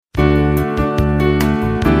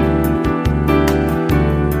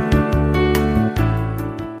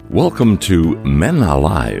Welcome to Men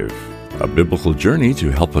Alive, a biblical journey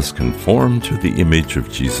to help us conform to the image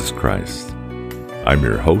of Jesus Christ. I'm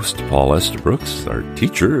your host, Paul Estabrooks. Our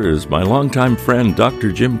teacher is my longtime friend,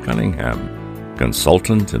 Dr. Jim Cunningham,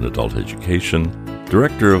 consultant in adult education,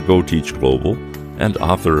 director of Go Teach Global, and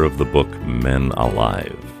author of the book Men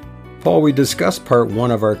Alive. Paul, we discussed part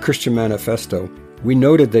one of our Christian Manifesto. We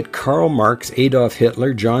noted that Karl Marx, Adolf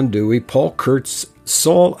Hitler, John Dewey, Paul Kurtz,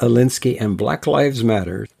 Saul Alinsky, and Black Lives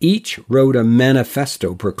Matter each wrote a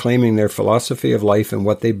manifesto proclaiming their philosophy of life and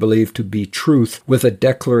what they believed to be truth, with a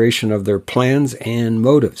declaration of their plans and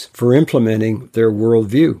motives for implementing their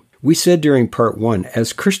worldview. We said during part one,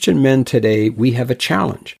 as Christian men today, we have a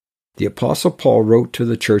challenge. The Apostle Paul wrote to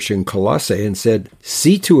the church in Colossae and said,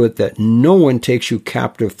 "See to it that no one takes you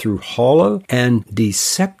captive through hollow and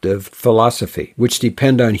deceptive philosophy, which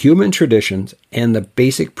depend on human traditions and the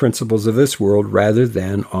basic principles of this world rather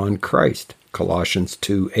than on Christ." Colossians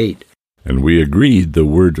 2:8. And we agreed the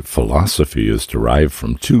word philosophy is derived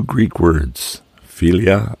from two Greek words,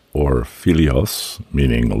 philia or philios,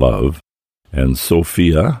 meaning love, and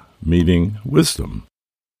sophia, meaning wisdom.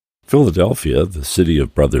 Philadelphia, the city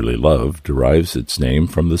of brotherly love, derives its name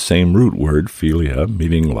from the same root word, philia,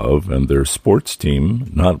 meaning love, and their sports team,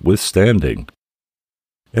 notwithstanding.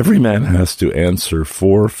 Every man has to answer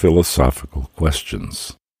four philosophical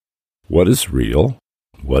questions. What is real?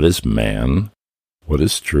 What is man? What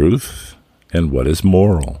is truth? And what is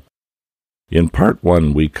moral? In part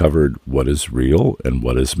one, we covered what is real and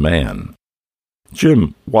what is man.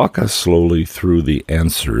 Jim, walk us slowly through the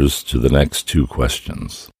answers to the next two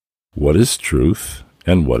questions. What is truth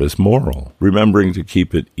and what is moral? Remembering to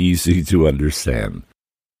keep it easy to understand.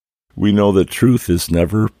 We know that truth is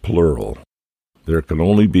never plural. There can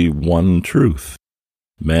only be one truth.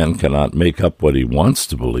 Man cannot make up what he wants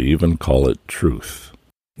to believe and call it truth.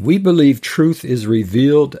 We believe truth is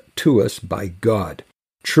revealed to us by God.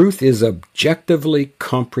 Truth is objectively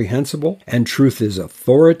comprehensible, and truth is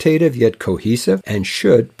authoritative yet cohesive and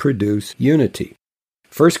should produce unity.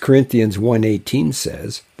 1 Corinthians 1:18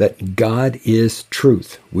 says that God is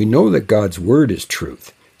truth. We know that God's word is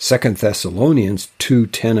truth. 2 Thessalonians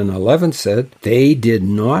 2:10 and 11 said, "They did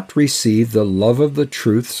not receive the love of the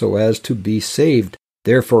truth so as to be saved.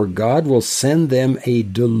 Therefore God will send them a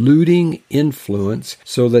deluding influence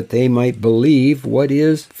so that they might believe what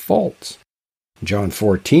is false." John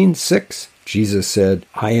 14:6, Jesus said,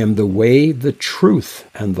 "I am the way, the truth,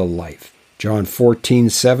 and the life." John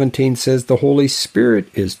 14:17 says the Holy Spirit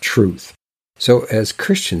is truth. So as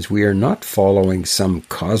Christians, we are not following some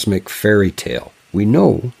cosmic fairy tale. We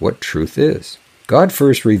know what truth is. God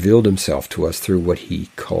first revealed himself to us through what he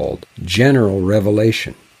called general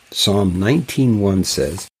revelation. Psalm 19:1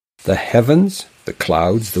 says, "The heavens, the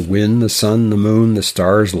clouds, the wind, the sun, the moon, the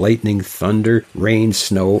stars, lightning, thunder, rain,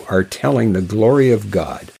 snow are telling the glory of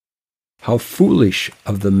God. How foolish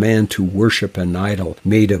of the man to worship an idol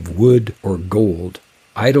made of wood or gold.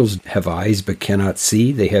 Idols have eyes but cannot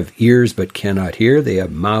see, they have ears but cannot hear, they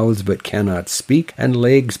have mouths but cannot speak, and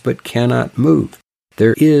legs but cannot move.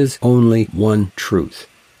 There is only one truth.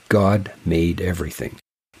 God made everything."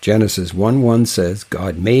 Genesis 1:1 says,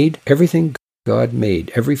 God made everything God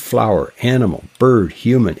made. Every flower, animal, bird,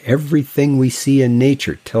 human, everything we see in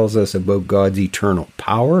nature tells us about God's eternal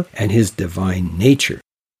power and his divine nature.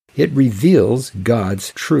 It reveals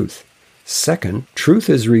God's truth. Second, truth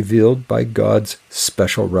is revealed by God's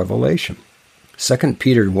special revelation. 2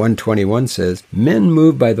 Peter 1:21 says, "Men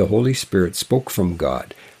moved by the Holy Spirit spoke from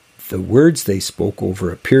God. The words they spoke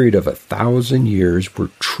over a period of 1,000 years were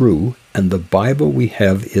true, and the Bible we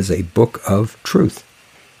have is a book of truth."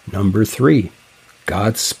 Number 3,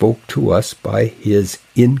 God spoke to us by his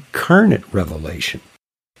incarnate revelation.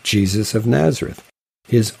 Jesus of Nazareth,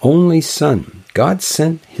 his only Son. God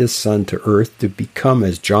sent his Son to earth to become,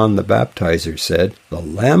 as John the Baptizer said, "The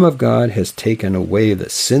Lamb of God has taken away the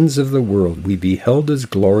sins of the world. We beheld his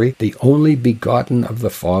glory, the only begotten of the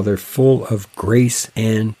Father, full of grace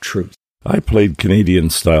and truth." I played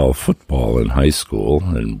Canadian-style football in high school,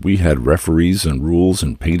 and we had referees and rules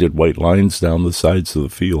and painted white lines down the sides of the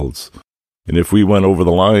fields. And if we went over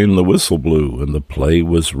the line, the whistle blew, and the play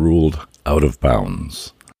was ruled out of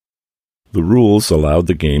bounds. The rules allowed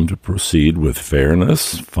the game to proceed with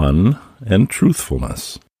fairness, fun, and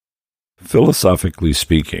truthfulness. Philosophically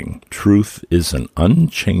speaking, truth is an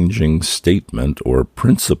unchanging statement or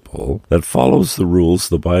principle that follows the rules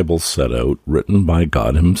the Bible set out, written by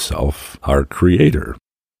God himself, our Creator.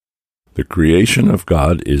 The creation of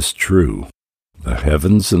God is true. The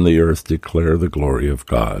heavens and the earth declare the glory of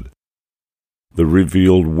God. The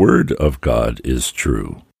revealed Word of God is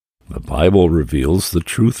true. The Bible reveals the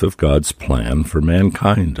truth of God's plan for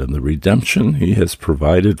mankind and the redemption He has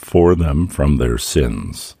provided for them from their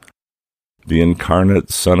sins. The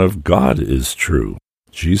incarnate Son of God is true,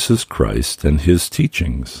 Jesus Christ and His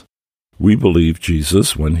teachings. We believe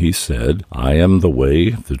Jesus when He said, "I am the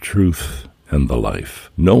way, the truth, and the life.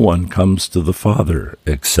 No one comes to the Father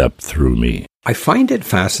except through me." I find it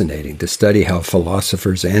fascinating to study how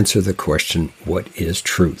philosophers answer the question, what is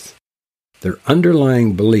truth? Their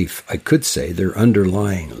underlying belief, I could say their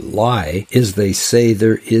underlying lie, is they say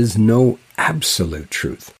there is no absolute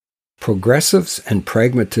truth. Progressives and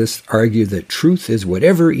pragmatists argue that truth is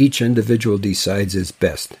whatever each individual decides is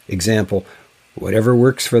best. Example, whatever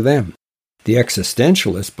works for them. The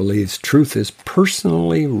existentialist believes truth is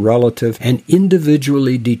personally relative and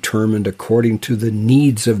individually determined according to the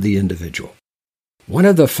needs of the individual. One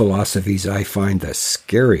of the philosophies I find the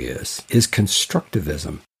scariest is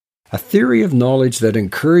constructivism, a theory of knowledge that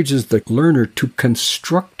encourages the learner to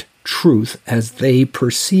construct truth as they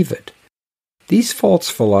perceive it. These false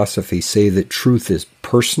philosophies say that truth is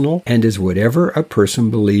personal and is whatever a person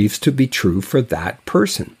believes to be true for that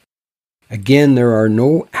person. Again, there are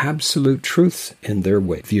no absolute truths in their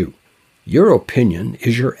view. Your opinion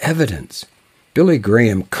is your evidence. Billy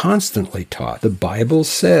Graham constantly taught, the Bible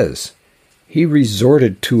says. He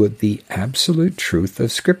resorted to the absolute truth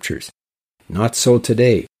of Scriptures. Not so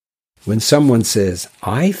today. When someone says,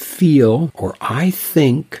 "I feel" or "I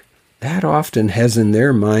think," that often has in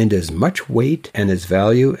their mind as much weight and as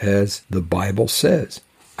value as the Bible says.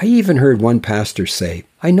 I even heard one pastor say,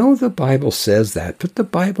 "I know the Bible says that, but the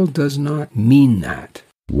Bible does not mean that."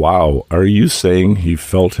 Wow, are you saying he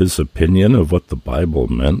felt his opinion of what the Bible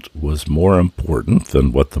meant was more important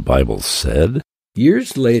than what the Bible said?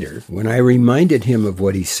 Years later, when I reminded him of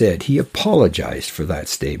what he said, he apologized for that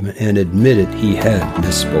statement and admitted he had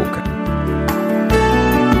misspoken.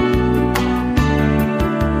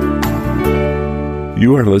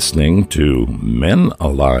 You are listening to Men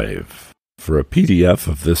Alive. For a PDF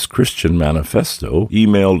of this Christian manifesto,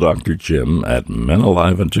 email Dr. Jim at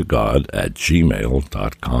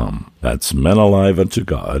menaliveuntogod@gmail.com. That's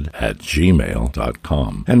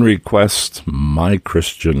menaliveuntogod@gmail.com. And request My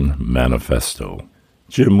Christian Manifesto.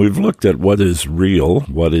 Jim, we've looked at what is real,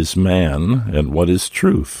 what is man, and what is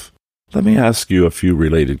truth. Let me ask you a few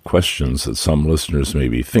related questions that some listeners may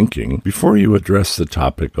be thinking before you address the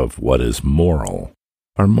topic of what is moral.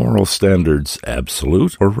 Are moral standards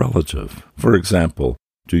absolute or relative? For example,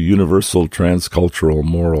 do universal transcultural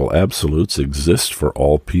moral absolutes exist for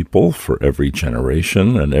all people, for every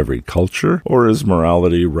generation and every culture? Or is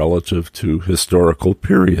morality relative to historical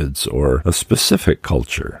periods or a specific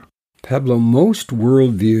culture? Pablo, most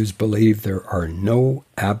worldviews believe there are no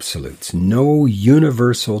absolutes, no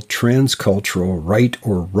universal transcultural right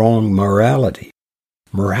or wrong morality.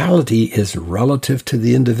 Morality is relative to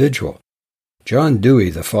the individual. John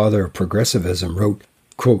Dewey, the father of progressivism, wrote,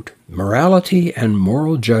 quote, "Morality and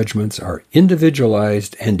moral judgments are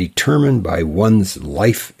individualized and determined by one's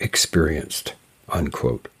life experienced,"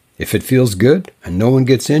 unquote. If it feels good and no one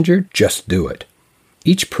gets injured, just do it.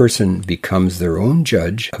 Each person becomes their own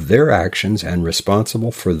judge of their actions and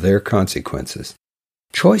responsible for their consequences.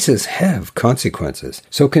 Choices have consequences,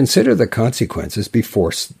 so consider the consequences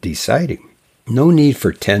before deciding. No need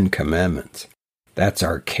for 10 commandments. That's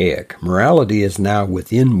archaic. Morality is now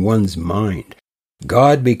within one's mind.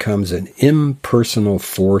 God becomes an impersonal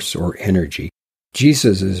force or energy.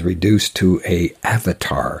 Jesus is reduced to an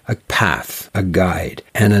avatar, a path, a guide,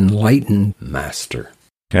 an enlightened master.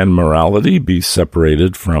 Can morality be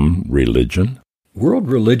separated from religion? World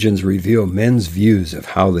religions reveal men's views of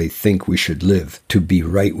how they think we should live to be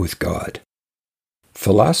right with God.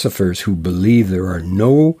 Philosophers who believe there are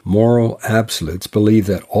no moral absolutes believe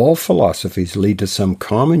that all philosophies lead to some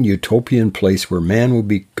common utopian place where man will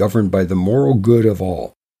be governed by the moral good of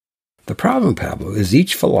all. The problem, Pablo, is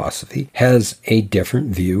each philosophy has a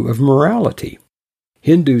different view of morality.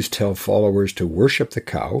 Hindus tell followers to worship the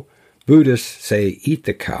cow, Buddhists say eat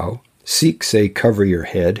the cow, Sikhs say cover your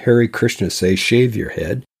head, Hare Krishna say shave your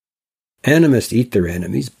head, animists eat their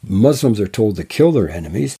enemies, Muslims are told to kill their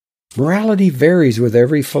enemies. Morality varies with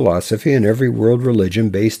every philosophy and every world religion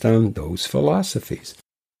based on those philosophies.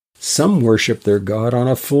 Some worship their God on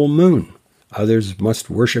a full moon. Others must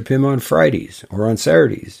worship him on Fridays, or on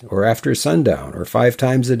Saturdays, or after sundown, or 5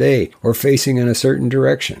 times a day, or facing in a certain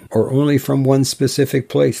direction, or only from one specific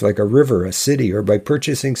place, like a river, a city, or by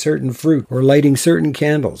purchasing certain fruit, or lighting certain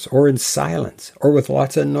candles, or in silence, or with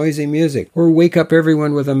lots of noisy music, or wake up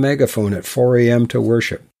everyone with a megaphone at 4 a.m. to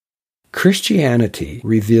worship. Christianity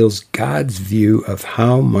reveals God's view of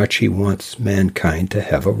how much he wants mankind to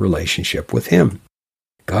have a relationship with him.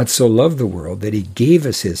 God so loved the world that he gave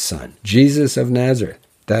us his Son, Jesus of Nazareth,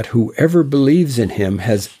 that whoever believes in him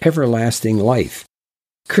has everlasting life.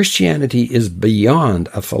 Christianity is beyond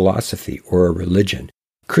a philosophy or a religion.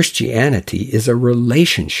 Christianity is a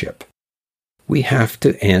relationship. We have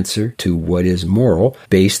to answer to what is moral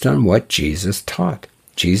based on what Jesus taught.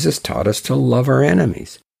 Jesus taught us to love our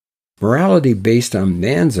enemies. Morality based on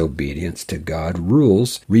man's obedience to God's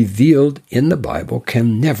rules revealed in the Bible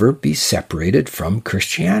can never be separated from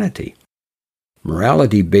Christianity.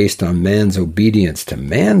 Morality based on man's obedience to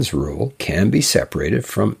man's rule can be separated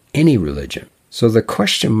from any religion. So the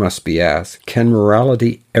question must be asked, can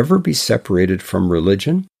morality ever be separated from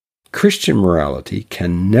religion? Christian morality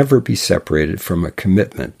can never be separated from a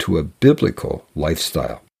commitment to a biblical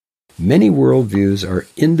lifestyle. Many worldviews are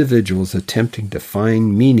individuals attempting to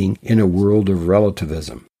find meaning in a world of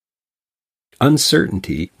relativism.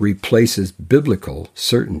 Uncertainty replaces biblical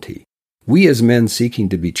certainty. We as men seeking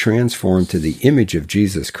to be transformed to the image of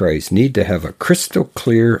Jesus Christ need to have a crystal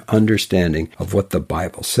clear understanding of what the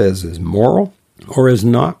Bible says is moral or is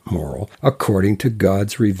not moral according to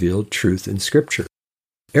God's revealed truth in Scripture.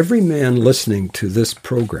 Every man listening to this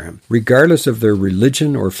program, regardless of their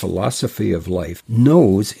religion or philosophy of life,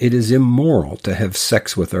 knows it is immoral to have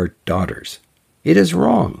sex with our daughters. It is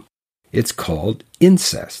wrong. It's called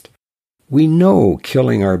incest. We know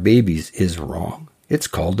killing our babies is wrong. It's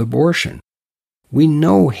called abortion. We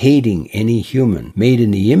know hating any human made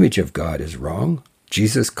in the image of God is wrong.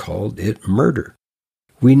 Jesus called it murder.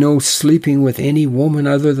 We know sleeping with any woman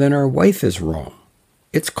other than our wife is wrong.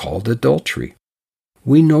 It's called adultery.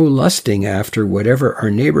 We know lusting after whatever our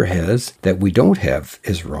neighbor has that we don't have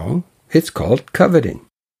is wrong. It's called coveting.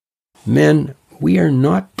 Men, we are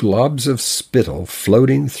not globs of spittle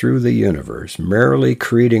floating through the universe, merrily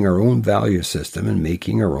creating our own value system and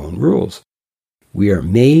making our own rules. We are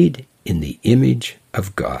made in the image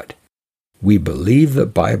of God. We believe the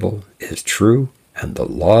Bible is true and the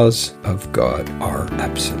laws of God are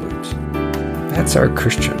absolutes. That's our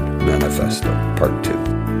Christian Manifesto, Part 2.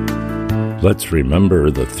 Let's remember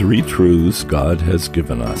the three truths God has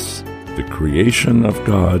given us. The creation of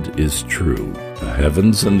God is true. The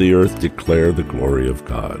heavens and the earth declare the glory of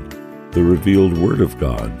God. The revealed Word of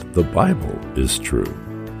God, the Bible, is true.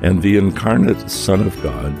 And the incarnate Son of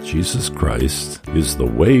God, Jesus Christ, is the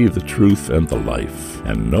way, the truth, and the life.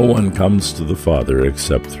 And no one comes to the Father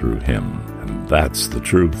except through him. And that's the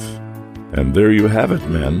truth. And there you have it,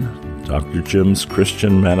 men. Dr. Jim's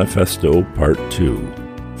Christian Manifesto, Part 2.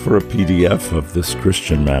 For a PDF of this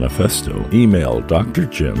Christian Manifesto, email Dr.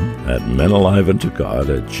 Jim at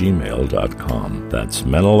menaliveuntogod@gmail.com. That's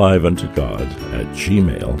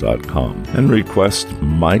menaliveuntogod@gmail.com. And request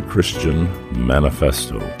My Christian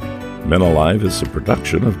Manifesto. Men Alive is a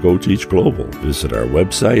production of Go Teach Global. Visit our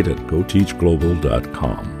website at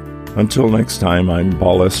goteachglobal.com. Until next time, I'm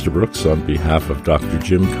Paul Estabrooks on behalf of Dr.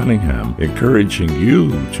 Jim Cunningham, encouraging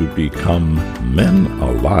you to become men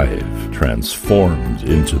alive, transformed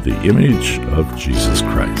into the image of Jesus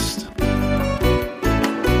Christ.